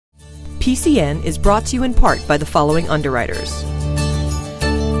PCN is brought to you in part by the following underwriters.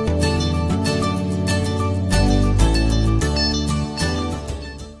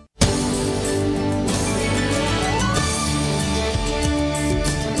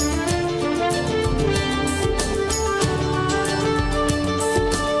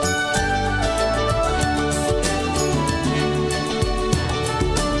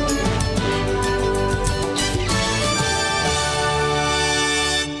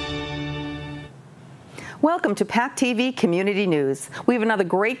 Welcome to PACTV Community News. We have another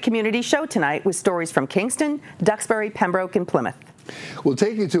great community show tonight with stories from Kingston, Duxbury, Pembroke, and Plymouth. We'll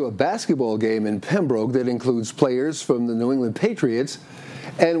take you to a basketball game in Pembroke that includes players from the New England Patriots,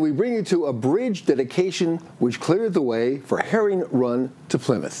 and we bring you to a bridge dedication which cleared the way for Herring Run to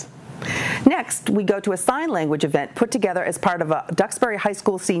Plymouth. Next, we go to a sign language event put together as part of a Duxbury High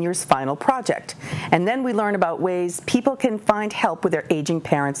School seniors' final project. And then we learn about ways people can find help with their aging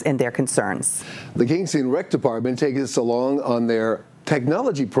parents and their concerns. The Kingston Rec Department takes us along on their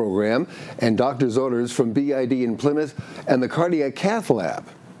technology program and doctor's orders from BID in Plymouth and the Cardiac Cath Lab.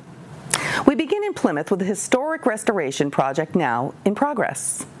 We begin in Plymouth with a historic restoration project now in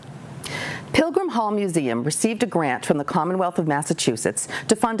progress. Pilgrim Hall Museum received a grant from the Commonwealth of Massachusetts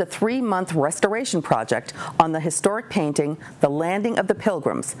to fund a 3-month restoration project on the historic painting, The Landing of the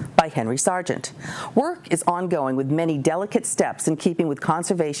Pilgrims, by Henry Sargent. Work is ongoing with many delicate steps in keeping with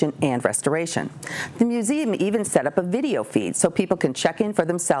conservation and restoration. The museum even set up a video feed so people can check in for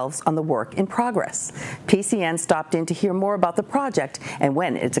themselves on the work in progress. PCN stopped in to hear more about the project and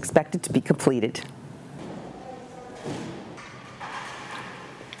when it's expected to be completed.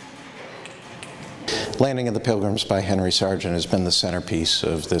 Landing of the Pilgrims by Henry Sargent has been the centerpiece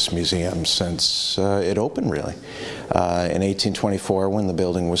of this museum since it opened, really. In 1824, when the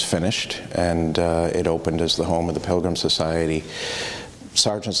building was finished and it opened as the home of the Pilgrim Society,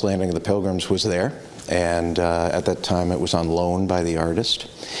 Sargent's Landing of the Pilgrims was there, and at that time it was on loan by the artist.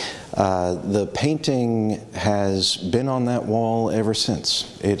 The painting has been on that wall ever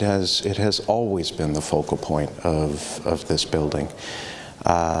since. It has always been the focal point of this building.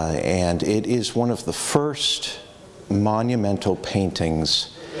 And it is one of the first monumental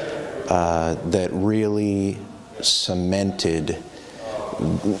paintings that really cemented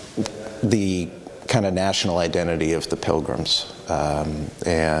the kind of national identity of the Pilgrims,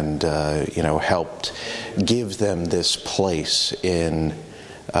 and helped give them this place in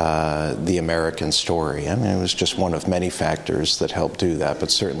the American story. I mean, it was just one of many factors that helped do that,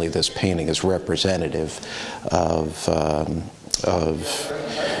 but certainly this painting is representative of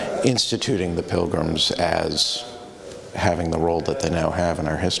instituting the Pilgrims as having the role that they now have in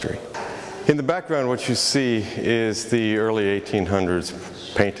our history. In the background, what you see is the early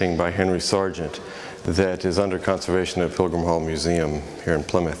 1800s painting by Henry Sargent that is under conservation at Pilgrim Hall Museum here in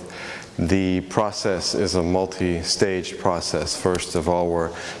Plymouth. The process is a multi-staged process. First of all,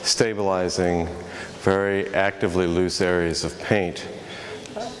 we're stabilizing very actively loose areas of paint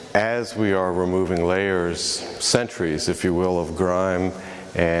as we are removing layers, centuries, if you will, of grime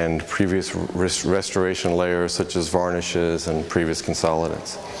and previous restoration layers such as varnishes and previous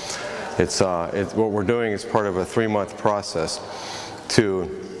consolidants. What we're doing is part of a 3-month process to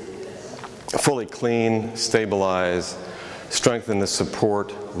fully clean, stabilize, strengthen the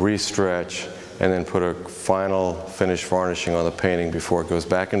support, re-stretch, and then put a final finish varnishing on the painting before it goes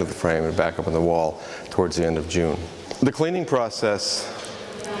back into the frame and back up on the wall towards the end of June. The cleaning process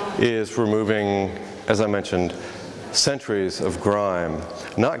is removing, as I mentioned, centuries of grime,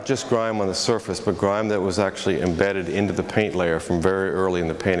 not just grime on the surface, but grime that was actually embedded into the paint layer from very early in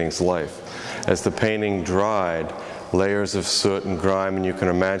the painting's life. As the painting dried, layers of soot and grime, and you can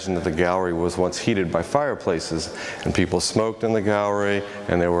imagine that the gallery was once heated by fireplaces, and people smoked in the gallery,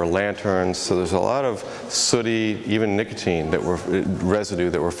 and there were lanterns, so there's a lot of sooty, even nicotine residue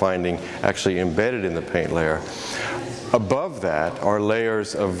that we're finding actually embedded in the paint layer. Above that are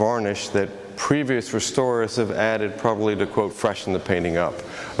layers of varnish that previous restorers have added, probably to, quote, freshen the painting up,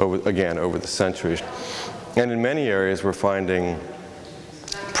 over the centuries. And in many areas we're finding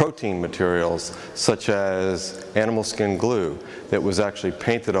protein materials such as animal skin glue that was actually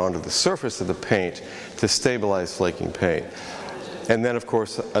painted onto the surface of the paint to stabilize flaking paint. And then, of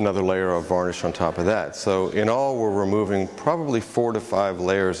course, another layer of varnish on top of that. So in all, we're removing probably 4 to 5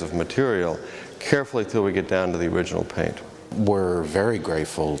 layers of material carefully till we get down to the original paint. We're very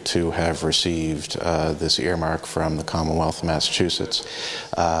grateful to have received this earmark from the Commonwealth of Massachusetts.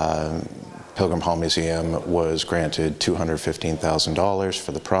 Pilgrim Hall Museum was granted $215,000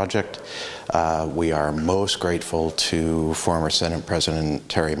 for the project. We are most grateful to former Senate President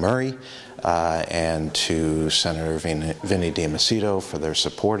Terry Murray and to Senator Vinnie DiMacedo for their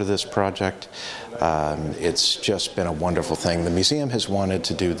support of this project. It's just been a wonderful thing. The museum has wanted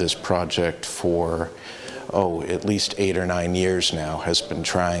to do this project for at least 8 or 9 years now, has been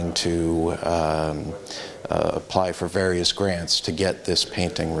trying to apply for various grants to get this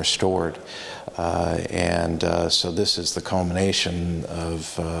painting restored. So this is the culmination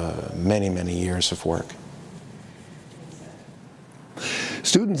of many, many years of work.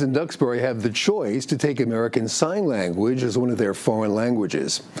 Students in Duxbury have the choice to take American Sign Language as one of their foreign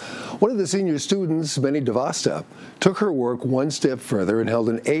languages. One of the senior students, Benny DeVasta, took her work one step further and held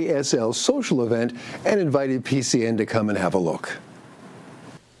an ASL social event and invited PCN to come and have a look.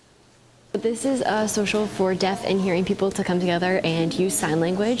 This is a social for deaf and hearing people to come together and use sign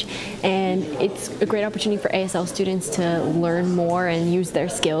language, and it's a great opportunity for ASL students to learn more and use their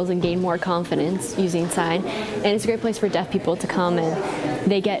skills and gain more confidence using sign. And it's a great place for deaf people to come,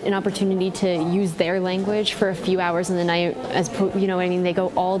 and they get an opportunity to use their language for a few hours in the night. As you know what I mean, they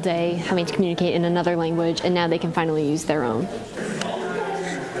go all day having to communicate in another language, and now they can finally use their own.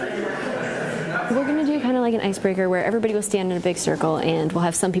 We're going to do kind of like an icebreaker where everybody will stand in a big circle, and we'll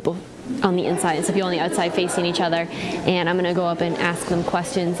have some people on the inside and some people on the outside facing each other, and I'm going to go up and ask them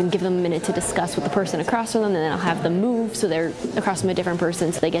questions and give them a minute to discuss with the person across from them, and then I'll have them move so they're across from a different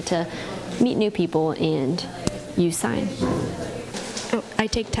person so they get to meet new people and use sign. Oh, I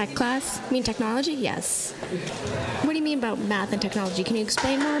take tech class. You mean technology? Yes. What do you mean about math and technology? Can you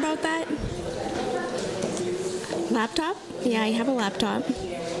explain more about that? Laptop? Yeah, I have a laptop.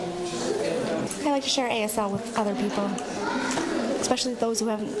 I like to share ASL with other people, especially those who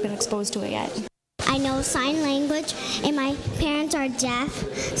haven't been exposed to it yet. I know sign language, and my parents are deaf,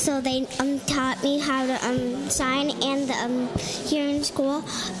 so they taught me how to sign, and here in school,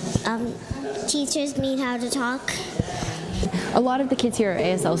 teachers me how to talk. A lot of the kids here are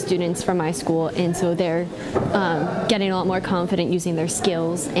ASL students from my school, and so they're getting a lot more confident using their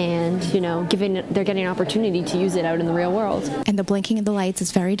skills, and they're getting an opportunity to use it out in the real world. And the blinking of the lights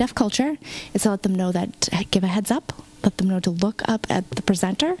is very deaf culture. It's to let them know that, give a heads up, let them know to look up at the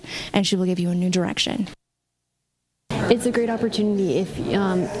presenter, and she will give you a new direction. It's a great opportunity,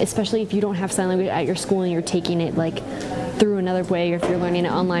 especially if you don't have sign language at your school and you're taking it through another way, or if you're learning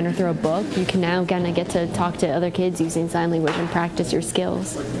it online or through a book. You can now kind of get to talk to other kids using sign language and practice your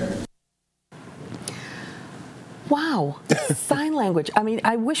skills. Wow, sign language. I mean,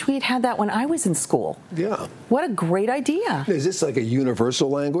 I wish we had had that when I was in school. Yeah. What a great idea. Is this like a universal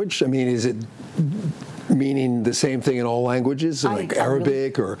language? I mean, is it meaning the same thing in all languages, like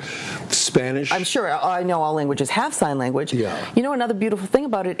Arabic or Spanish? I'm sure. I know all languages have sign language. Yeah. You know, another beautiful thing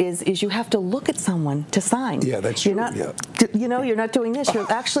about it is you have to look at someone to sign. Yeah, that's true. You're not doing this.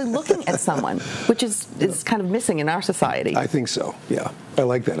 You're actually looking at someone, which is kind of missing in our society. I think so, yeah. I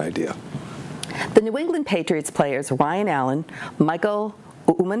like that idea. The New England Patriots players Ryan Allen, Michael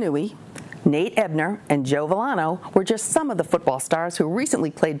Umanui, Nate Ebner, and Joe Villano were just some of the football stars who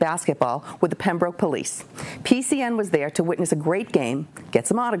recently played basketball with the Pembroke Police. PCN was there to witness a great game, get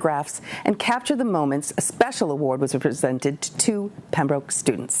some autographs, and capture the moments. A special award was presented to 2 Pembroke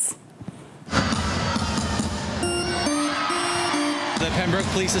students. The Pembroke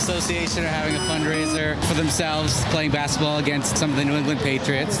Police Association are having a fundraiser for themselves, playing basketball against some of the New England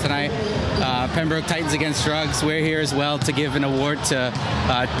Patriots tonight. Pembroke Titans Against Drugs, we're here as well to give an award to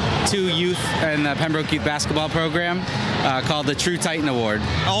 2 youth in the Pembroke Youth Basketball Program called the True Titan Award.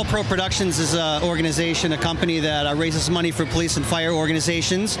 All Pro Productions is an organization, a company that raises money for police and fire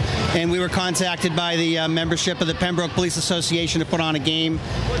organizations, and we were contacted by the membership of the Pembroke Police Association to put on a game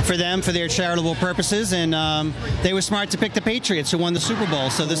for them for their charitable purposes, and they were smart to pick the Patriots, who won the Super Bowl.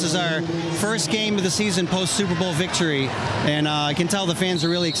 So this is our first game of the season post Super Bowl victory, and I can tell the fans are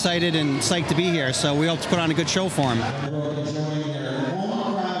really excited and psyched to be here, so we hope to put on a good show for them.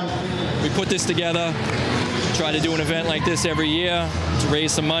 We put this together, try to do an event like this every year to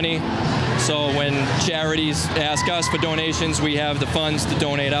raise some money, so when charities ask us for donations, we have the funds to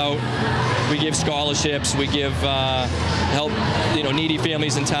donate out. We give scholarships, we give help, needy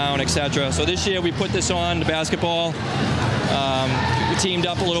families in town, etc. So this year we put this on, the basketball. We teamed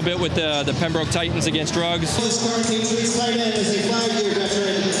up a little bit with the Pembroke Titans Against Drugs. This current Patriots tight end is a 5-year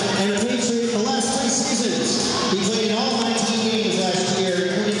veteran and a Patriot the last 3 seasons. He played in all 19 games last year,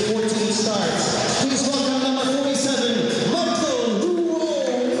 including 14 starts. Please welcome number 47, Michael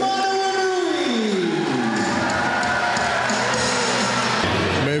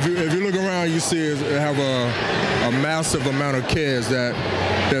If you look around, you see it have a mass massive amount of kids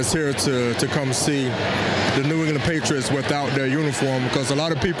that's here to come see the New England Patriots without their uniform, because a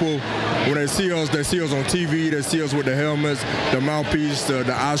lot of people, when they see us on TV, they see us with the helmets, the mouthpiece, the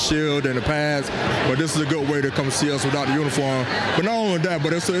eye shield, and the pads. But this is a good way to come see us without the uniform. But not only that,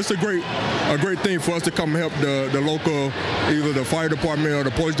 but it's a great thing for us to come help the local, either the fire department or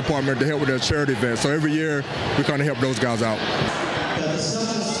the police department, to help with their charity event. So every year we kind of help those guys out.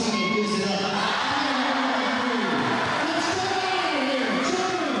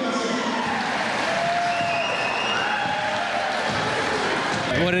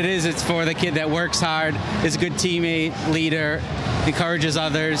 What it is, it's for the kid that works hard, is a good teammate, leader, encourages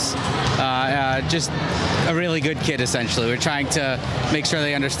others, just a really good kid, essentially. We're trying to make sure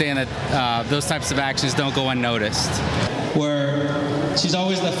they understand that those types of actions don't go unnoticed. Where she's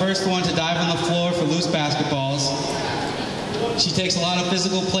always the first one to dive on the floor for loose basketballs. She takes a lot of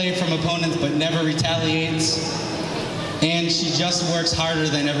physical play from opponents but never retaliates. And she just works harder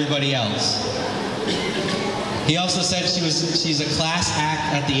than everybody else. He also said she's a class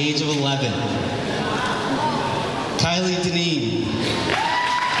act at the age of 11. Kylie Deneen,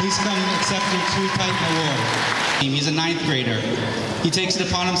 please come accept your True Titan Award. He's a 9th grader. He takes it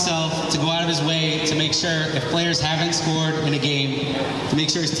upon himself to go out of his way to make sure if players haven't scored in a game, to make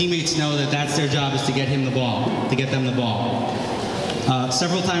sure his teammates know that that's their job, is to get him the ball, to get them the ball.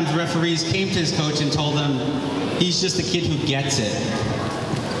 Several times referees came to his coach and told him he's just a kid who gets it.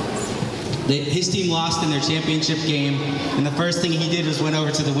 His team lost in their championship game, and the first thing he did was went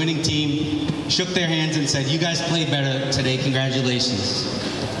over to the winning team, shook their hands, and said, "You guys played better today, congratulations."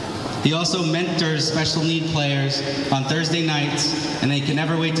 He also mentors special need players on Thursday nights, and they can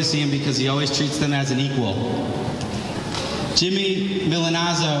never wait to see him because he always treats them as an equal. Jimmy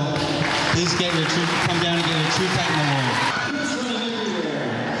Milanazzo, please come down and get your True Titan Award.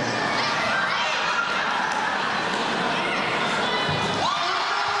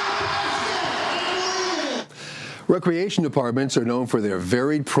 Recreation departments are known for their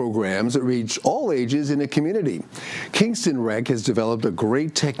varied programs that reach all ages in a community. Kingston Rec has developed a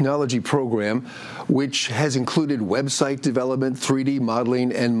great technology program which has included website development, 3D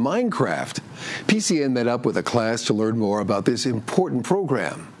modeling, and Minecraft. PCN met up with a class to learn more about this important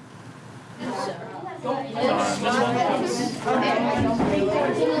program.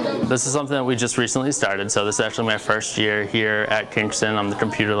 This is something that we just recently started, so this is actually my first year here at Kingston. I'm the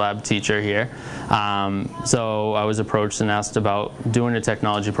computer lab teacher here. So I was approached and asked about doing a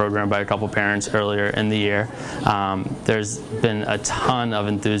technology program by a couple parents earlier in the year. There's been a ton of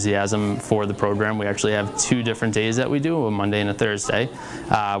enthusiasm for the program. We actually have 2 different days that we do, a Monday and a Thursday,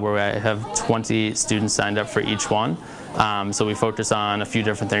 where I have 20 students signed up for each one. So we focus on a few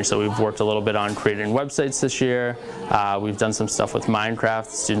different things. So we've worked a little bit on creating websites this year. We've done some stuff with Minecraft.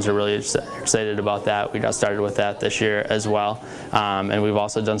 The students are really excited about that. We got started with that this year as well. And we've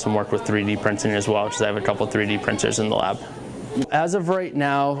also done some work with 3D printing as well, because I have a couple 3D printers in the lab. As of right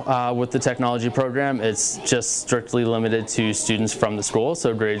now, with the technology program, it's just strictly limited to students from the school,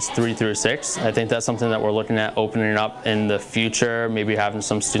 so grades 3 through 6. I think that's something that we're looking at opening up in the future, maybe having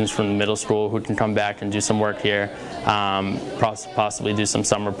some students from the middle school who can come back and do some work here, possibly do some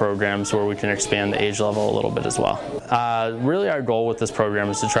summer programs where we can expand the age level a little bit as well. Really our goal with this program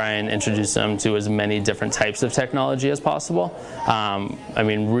is to try and introduce them to as many different types of technology as possible. I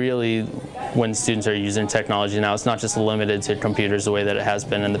mean, really, when students are using technology now, it's not just limited to computers the way that it has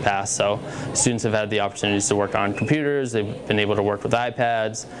been in the past. So students have had the opportunities to work on computers. They've been able to work with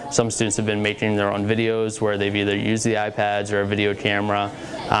iPads. Some students have been making their own videos where they've either used the iPads or a video camera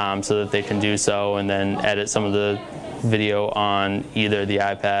so that they can do so and then edit some of the video on either the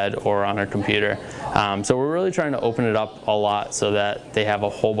iPad or on a computer. So we're really trying to open it up a lot so that they have a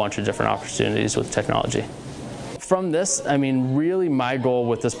whole bunch of different opportunities with technology. From this, I mean, really my goal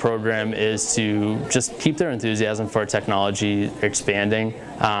with this program is to just keep their enthusiasm for technology expanding.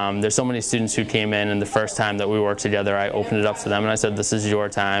 There's so many students who came in, and the first time that we worked together, I opened it up to them and I said, this is your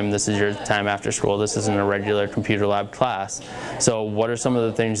time after school, this isn't a regular computer lab class. So what are some of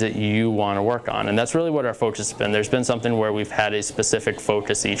the things that you want to work on? And that's really what our focus has been. There's been something where we've had a specific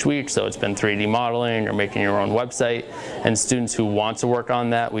focus each week, so it's been 3D modeling or making your own website, and students who want to work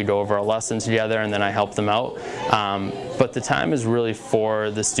on that, we go over a lesson together and then I help them out. But the time is really for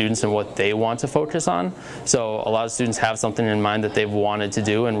the students and what they want to focus on. So a lot of students have something in mind that they've wanted to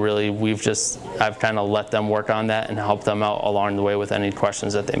do, and really I've kind of let them work on that and help them out along the way with any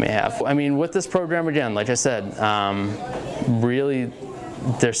questions that they may have. I mean, with this program, again, like I said, really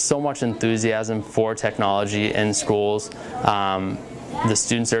there's so much enthusiasm for technology in schools. The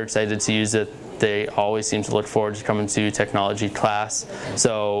students are excited to use it. they always seem to look forward to coming to technology class.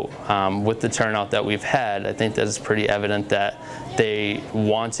 So with the turnout that we've had, I think that it's pretty evident that they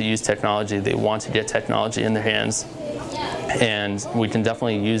want to use technology, they want to get technology in their hands, and we can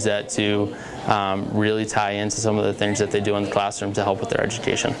definitely use that to really tie into some of the things that they do in the classroom to help with their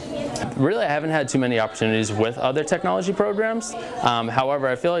education. Really, I haven't had too many opportunities with other technology programs. However,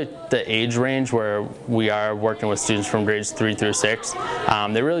 I feel like the age range where we are working with students from grades 3 through 6,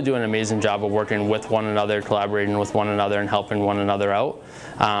 they really do an amazing job of working with one another, collaborating with one another, and helping one another out.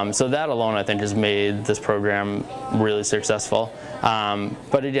 So that alone, I think, has made this program really successful.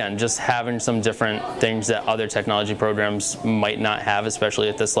 But again, just having some different things that other technology programs might not have, especially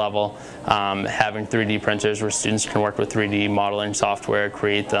at this level, having 3D printers where students can work with 3D modeling software,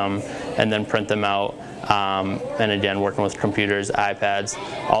 create them, and then print them out. And again, working with computers, iPads,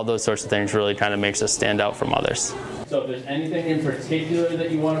 all those sorts of things really kind of makes us stand out from others. So if there's anything in particular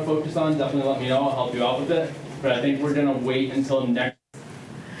that you want to focus on, definitely let me know. I'll help you out with it. But I think we're going to wait until next.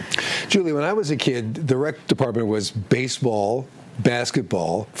 Julie, when I was a kid, the rec department was baseball,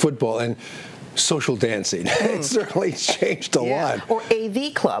 basketball, football, and social dancing. It certainly changed a lot. Or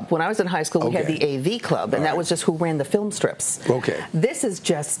AV Club. When I was in high school, we had the AV Club, and that was just who ran the film strips. Okay. This is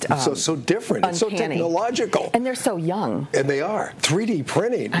just so different. It's so technological. And they're so young. And they are. 3D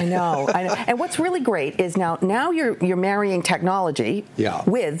printing. I know. And what's really great is now you're marrying technology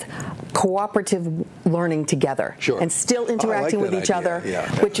with cooperative learning together. Sure. And still interacting with each other,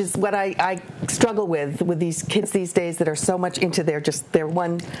 which is what I struggle with these kids these days that are so much into their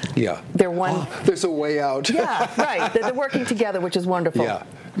one. There's a way out. Yeah, right. They're working together, which is wonderful. Yeah,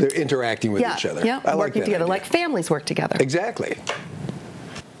 they're interacting with each other. Yeah, working together, like families work together. Exactly.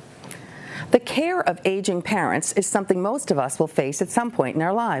 The care of aging parents is something most of us will face at some point in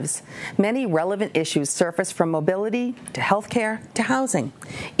our lives. Many relevant issues surface from mobility to healthcare to housing.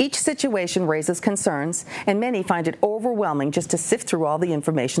 Each situation raises concerns, and many find it overwhelming just to sift through all the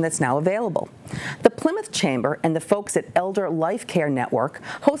information that's now available. The Plymouth Chamber and the folks at Elder Life Care Network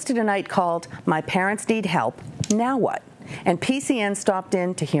hosted a night called My Parents Need Help, Now What? And PCN stopped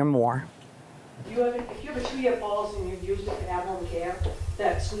in to hear more. If you have a 2-year policy and you've used it for at-home care,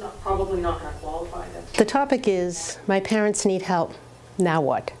 that's probably not going to qualify. The topic is, my parents need help, now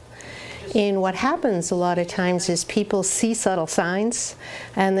what? And what happens a lot of times is people see subtle signs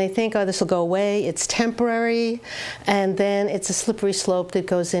and they think, oh, this will go away, it's temporary, and then it's a slippery slope that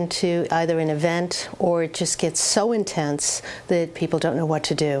goes into either an event or it just gets so intense that people don't know what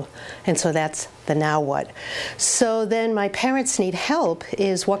to do. And so that's the now what. So then my parents need help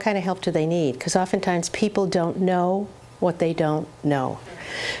is, what kind of help do they need? Because oftentimes people don't know what they don't know.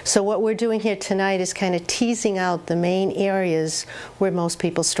 So what we're doing here tonight is kind of teasing out the main areas where most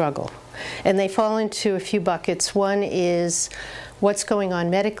people struggle. And they fall into a few buckets. One is what's going on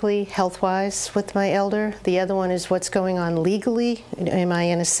medically, health-wise with my elder. The other one is what's going on legally. Am I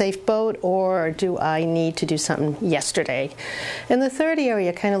in a safe boat, or do I need to do something yesterday? And the third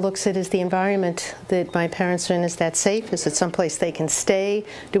area kind of looks at is the environment that my parents are in. Is that safe? Is it someplace they can stay?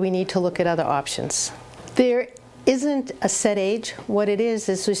 Do we need to look at other options? There isn't a set age. What it is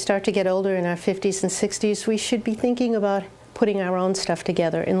we start to get older in our 50s and 60s, we should be thinking about putting our own stuff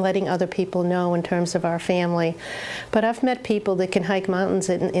together and letting other people know in terms of our family. But I've met people that can hike mountains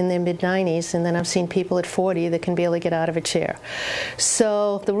in their mid-90s, and then I've seen people at 40 that can barely get out of a chair.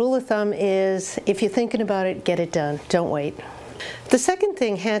 So the rule of thumb is, if you're thinking about it, get it done. Don't wait. The second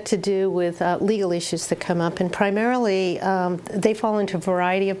thing had to do with legal issues that come up, and primarily they fall into a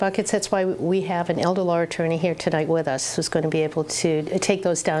variety of buckets. That's why we have an elder law attorney here tonight with us who's going to be able to take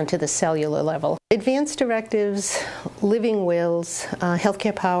those down to the cellular level. Advance directives, living wills,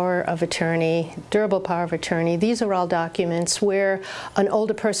 healthcare power of attorney, durable power of attorney, these are all documents where an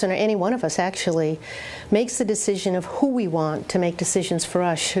older person, or any one of us actually, makes the decision of who we want to make decisions for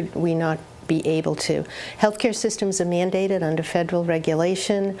us should we not be able to. Healthcare systems are mandated under federal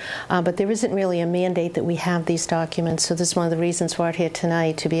regulation, but there isn't really a mandate that we have these documents. So this is one of the reasons we're here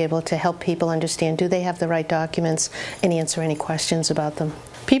tonight, to be able to help people understand, do they have the right documents, and answer any questions about them.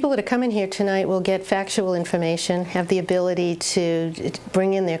 People that are coming here tonight will get factual information, have the ability to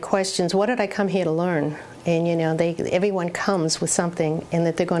bring in their questions. What did I come here to learn? And you know, everyone comes with something, and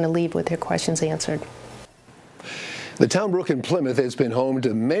that they're going to leave with their questions answered. The town brook in Plymouth has been home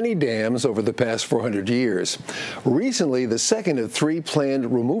to many dams over the past 400 years. Recently, the second of 3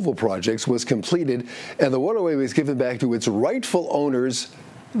 planned removal projects was completed, and the waterway was given back to its rightful owners,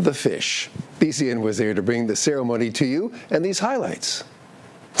 the fish. PCN was there to bring the ceremony to you, and these highlights.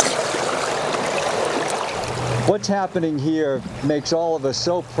 What's happening here makes all of us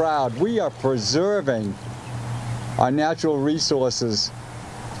so proud. We are preserving our natural resources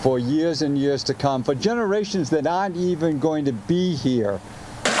for years and years to come, for generations that aren't even going to be here.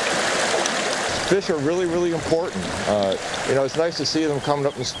 Fish are really, really important. You know, it's nice to see them coming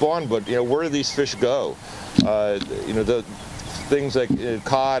up and spawn, but you know, where do these fish go? You know, the things like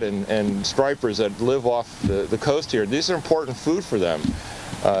cod and stripers that live off the coast here, these are important food for them.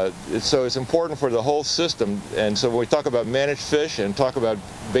 So it's important for the whole system. And so when we talk about managed fish and talk about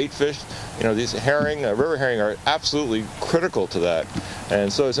bait fish, you know, these herring, river herring are absolutely critical to that.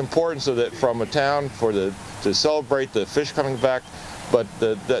 And so it's important so that from a town to celebrate the fish coming back, but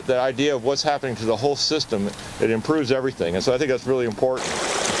the idea of what's happening to the whole system, it improves everything. And so I think that's really important.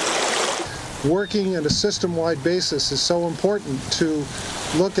 Working at a system-wide basis is so important to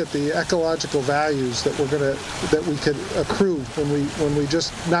look at the ecological values that we could accrue when we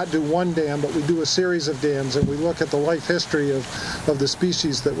just not do one dam, but we do a series of dams, and we look at the life history of the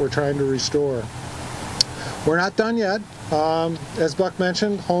species that we're trying to restore. We're not done yet. As Buck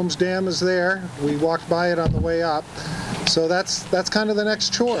mentioned, Holmes Dam is there. We walked by it on the way up. So that's kind of the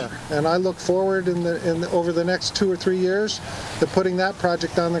next chore, and I look forward over the next 2 or 3 years to putting that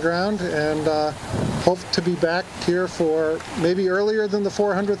project on the ground, and hope to be back here for maybe earlier than the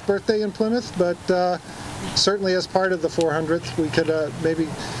 400th birthday in Plymouth, but certainly as part of the 400th, we could maybe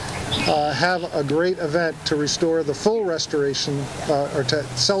have a great event to restore the full restoration, or to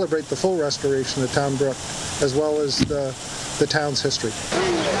celebrate the full restoration of Town Brook, as well as the town's history.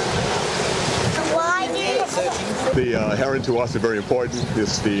 The herring to us are very important.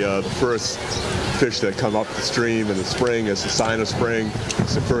 It's the first fish that come up the stream in the spring. It's a sign of spring.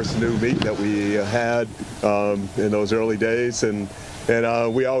 It's the first new meat that we had in those early days, and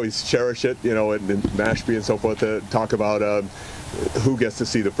we always cherish it, you know, in Mashpee and so forth, to talk about who gets to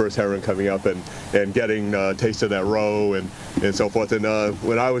see the first herring coming up and getting a taste of that roe and so forth. And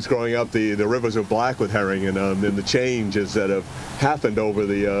when I was growing up, the rivers were black with herring, and the changes that have happened over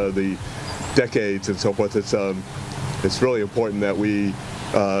the decades and so forth, it's really important that we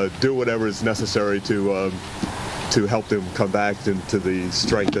do whatever is necessary to help them come back into the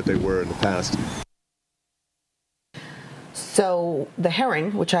strength that they were in the past. So the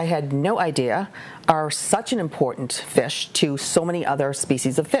herring, which I had no idea, are such an important fish to so many other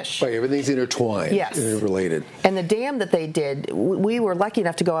species of fish. Right, everything's intertwined, yes, interrelated. And the dam that they did, we were lucky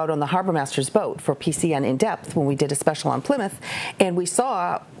enough to go out on the Harbor Master's boat for PCN In Depth when we did a special on Plymouth, and we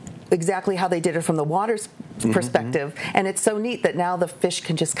saw exactly how they did it from the water's perspective, and it's so neat that now the fish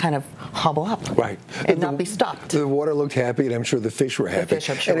can just kind of hobble up, right, and not be stopped. The water looked happy, and I'm sure the fish were happy. The fish,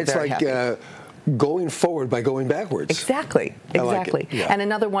 I'm sure, and it's very like happy. Going forward by going backwards. Exactly, exactly. Like it. Yeah. And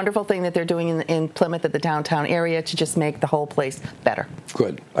another wonderful thing that they're doing in Plymouth at the downtown area to just make the whole place better.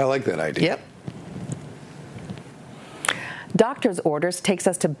 Good. I like that idea. Yep. Doctor's Orders takes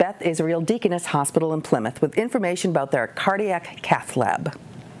us to Beth Israel Deaconess Hospital in Plymouth with information about their cardiac cath lab.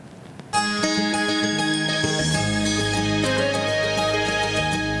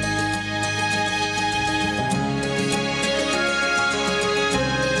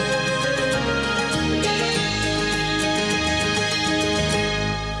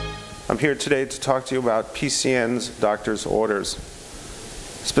 I'm here today to talk to you about PCN's Doctor's Orders.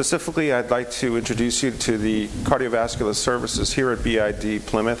 Specifically, I'd like to introduce you to the cardiovascular services here at BID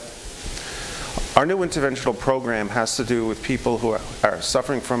Plymouth. Our new interventional program has to do with people who are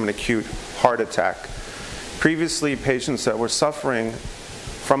suffering from an acute heart attack. Previously, patients that were suffering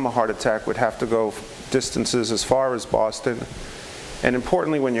from a heart attack would have to go distances as far as Boston. And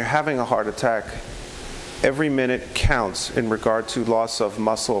importantly, when you're having a heart attack, every minute counts in regard to loss of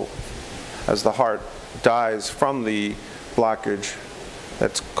muscle as the heart dies from the blockage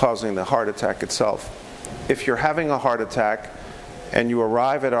that's causing the heart attack itself. If you're having a heart attack and you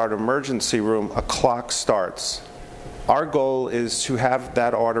arrive at our emergency room, a clock starts. Our goal is to have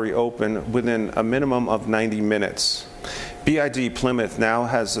that artery open within a minimum of 90 minutes. BID Plymouth now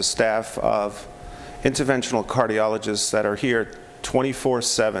has a staff of interventional cardiologists that are here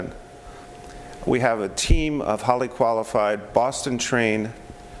 24/7. We have a team of highly qualified, Boston-trained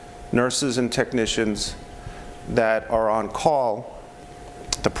nurses and technicians that are on call.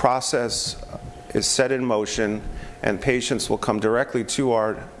 The process is set in motion, and patients will come directly to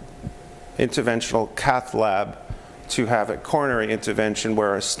our interventional cath lab to have a coronary intervention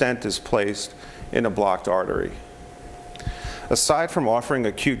where a stent is placed in a blocked artery. Aside from offering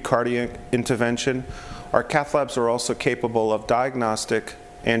acute cardiac intervention, our cath labs are also capable of diagnostic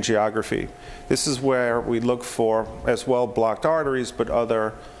angiography. This is where we look for as well blocked arteries, but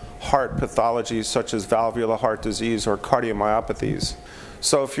other heart pathologies such as valvular heart disease or cardiomyopathies.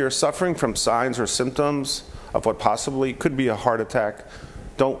 So if you're suffering from signs or symptoms of what possibly could be a heart attack,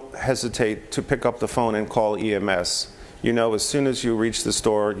 don't hesitate to pick up the phone and call EMS. you know as soon as you reach the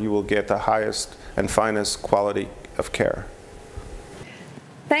store, you will get the highest and finest quality of care.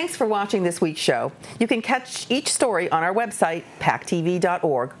 Thanks for watching this week's show. You can catch each story on our website,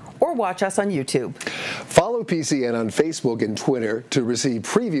 PACTV.org, or watch us on YouTube. Follow PCN on Facebook and Twitter to receive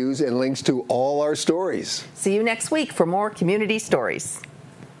previews and links to all our stories. See you next week for more community stories.